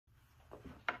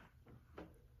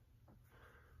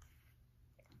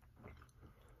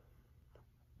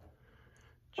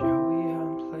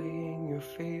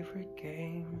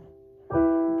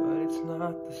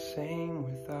same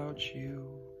without you.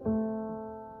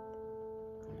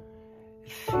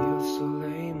 It feels so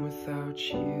lame without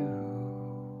you.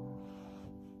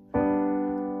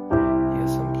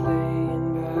 Yes, I'm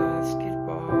playing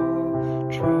basketball,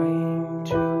 trying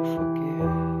to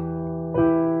forget,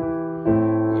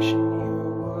 wishing you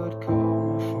would call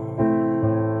my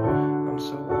phone. I'm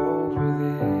so over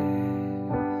this.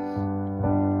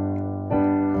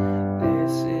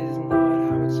 This is not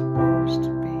how it's supposed to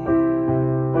be.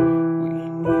 We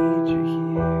need you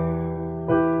here.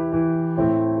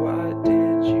 Why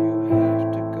did you have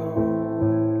to go?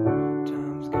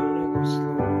 Time's gonna go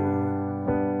slow.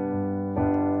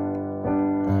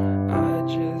 I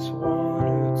just want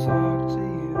to talk to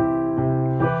you,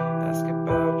 ask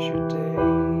about your day.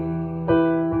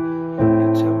 You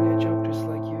tell me a joke just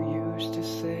like you used to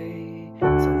say.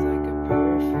 Sounds like a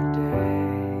perfect day.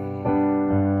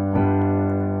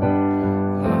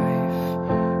 Life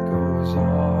goes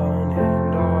on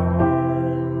and on,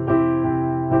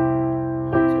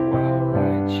 so I'll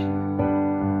write you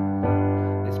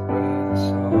this brother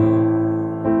song.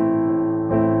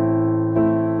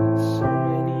 So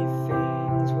many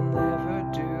things we'll never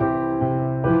do.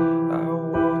 I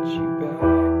want you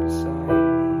back beside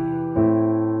me.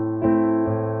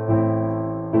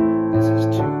 This is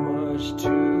too much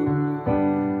to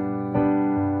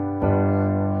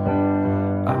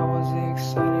I was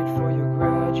excited for your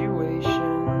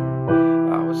graduation.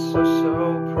 I was so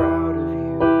proud of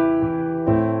you.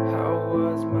 How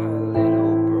was my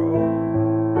little bro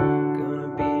gonna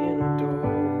be an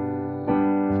adult?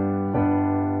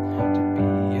 To be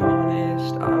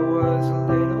honest, I was a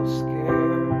little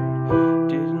scared.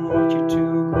 Didn't want you to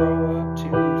grow up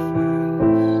too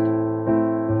fast.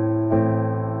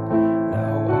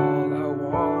 Now all I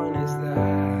want is that.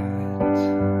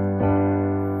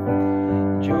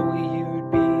 Joey, you'd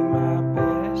be my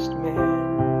best man.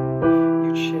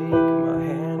 You'd shake my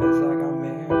hand as I got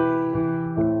married.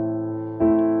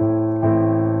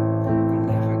 You'll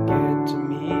never get to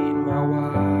meet my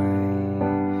wife.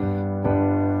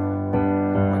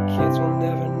 My kids will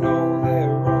never know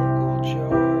their Uncle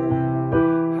Joe.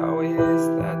 How is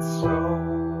that so?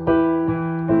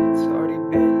 It's already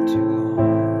been too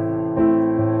long.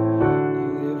 You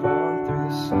live on through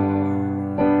the song.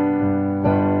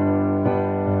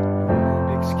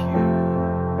 Rubik's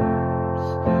cubes,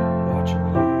 watching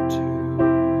YouTube,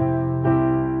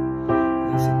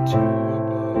 listen to a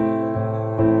book,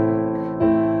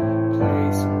 play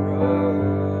some rug,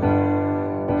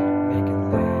 making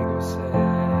Lego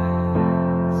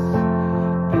sets,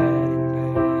 petting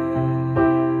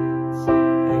pets,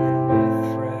 hanging with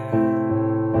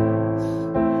friends,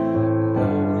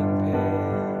 bowling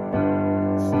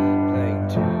pins, playing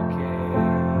 2K,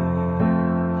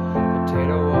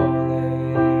 potato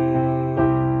olays,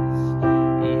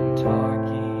 eating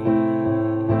Takis,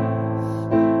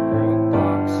 group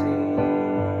boxing,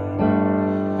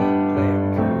 playing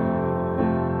cool.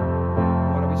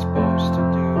 What are we supposed to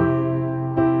do?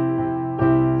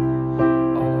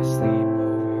 All our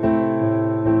sleepovers,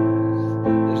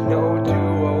 there's no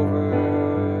do-overs,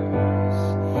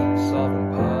 solving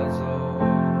puzzles,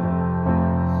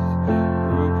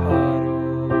 group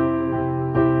huddles,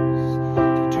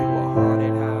 to do a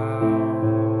haunted house,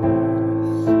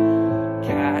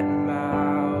 cat and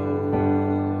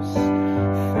mouse,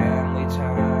 family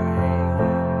time.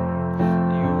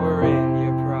 You were in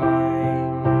your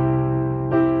prime.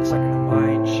 It's like a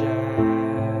mine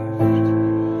shaft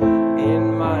in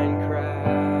Minecraft.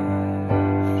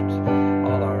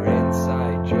 All our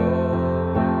inside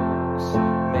jokes,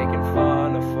 making fun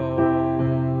of folks.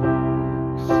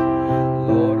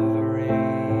 Lord of the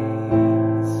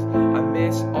Rings, I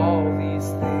miss all these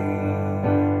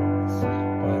things,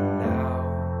 but now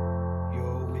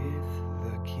you're with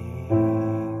the king.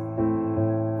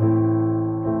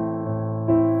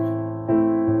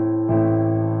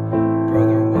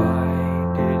 Brother, why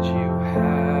did you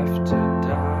have to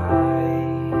die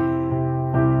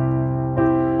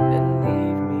and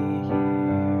leave me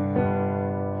here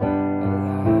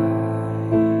alive?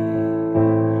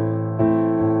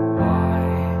 Why,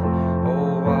 oh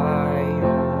why,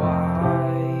 oh why?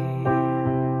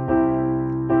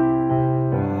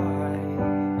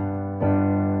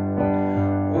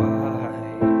 Why?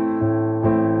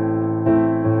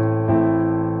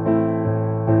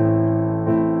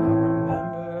 I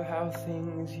remember how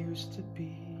things used to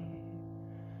be.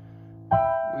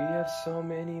 We have so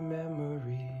many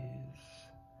memories.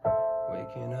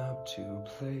 Waking up to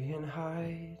play and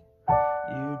hide.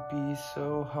 You'd be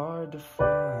so hard to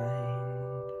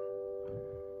find.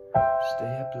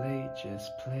 Stay up late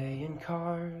just playing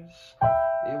cards.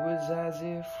 It was as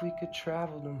if we could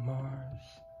travel to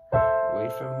Mars.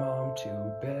 Wait for mom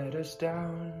to bed us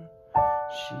down.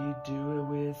 She'd do it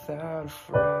without a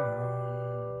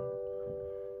frown.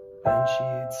 Then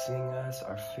she'd sing us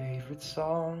our favorite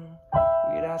song.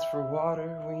 We'd ask for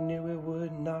water, we knew it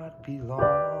would not be long.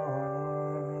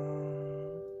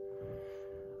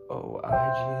 Oh,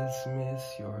 I just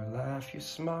miss your laugh, your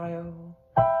smile.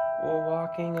 Or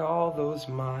walking all those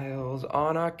miles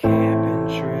on our camping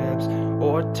trips,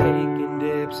 or taking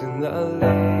dips in the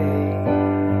lake.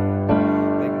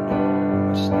 Make no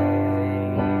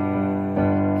mistake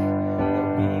that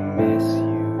we miss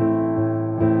you.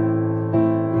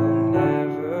 We'll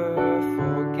never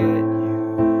forget you.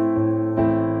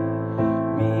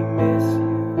 We miss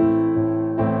you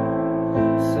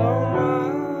so much.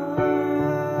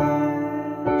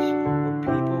 Well,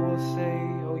 people will say,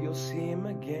 oh, you'll see him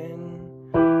again.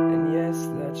 And yes,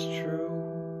 that's true.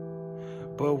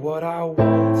 But what I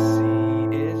won't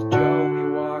see is Joey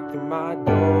walk through my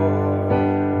door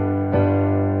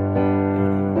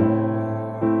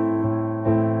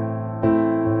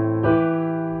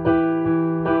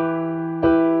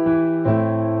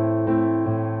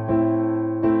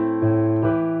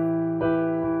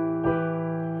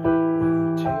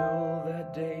until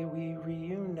that day we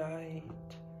reunite.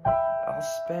 I'll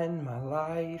spend my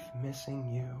life missing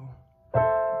you.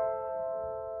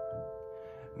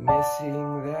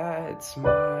 Missing that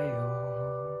smile.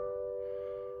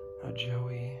 Now,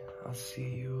 Joey, I'll see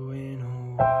you in a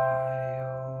while.